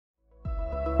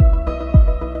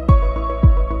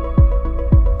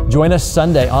Join us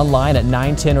Sunday online at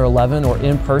 9, 10, or 11, or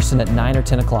in person at 9 or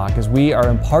 10 o'clock as we are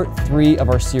in part 3 of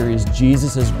our series,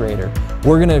 Jesus is Greater.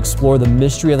 We're going to explore the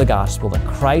mystery of the gospel, that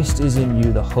Christ is in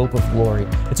you, the hope of glory.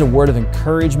 It's a word of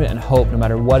encouragement and hope no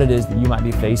matter what it is that you might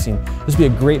be facing. This will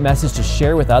be a great message to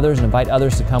share with others and invite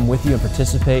others to come with you and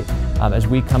participate as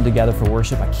we come together for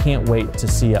worship. I can't wait to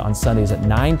see you on Sundays at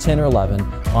 9, 10, or 11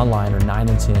 online, or 9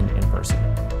 and 10 in person.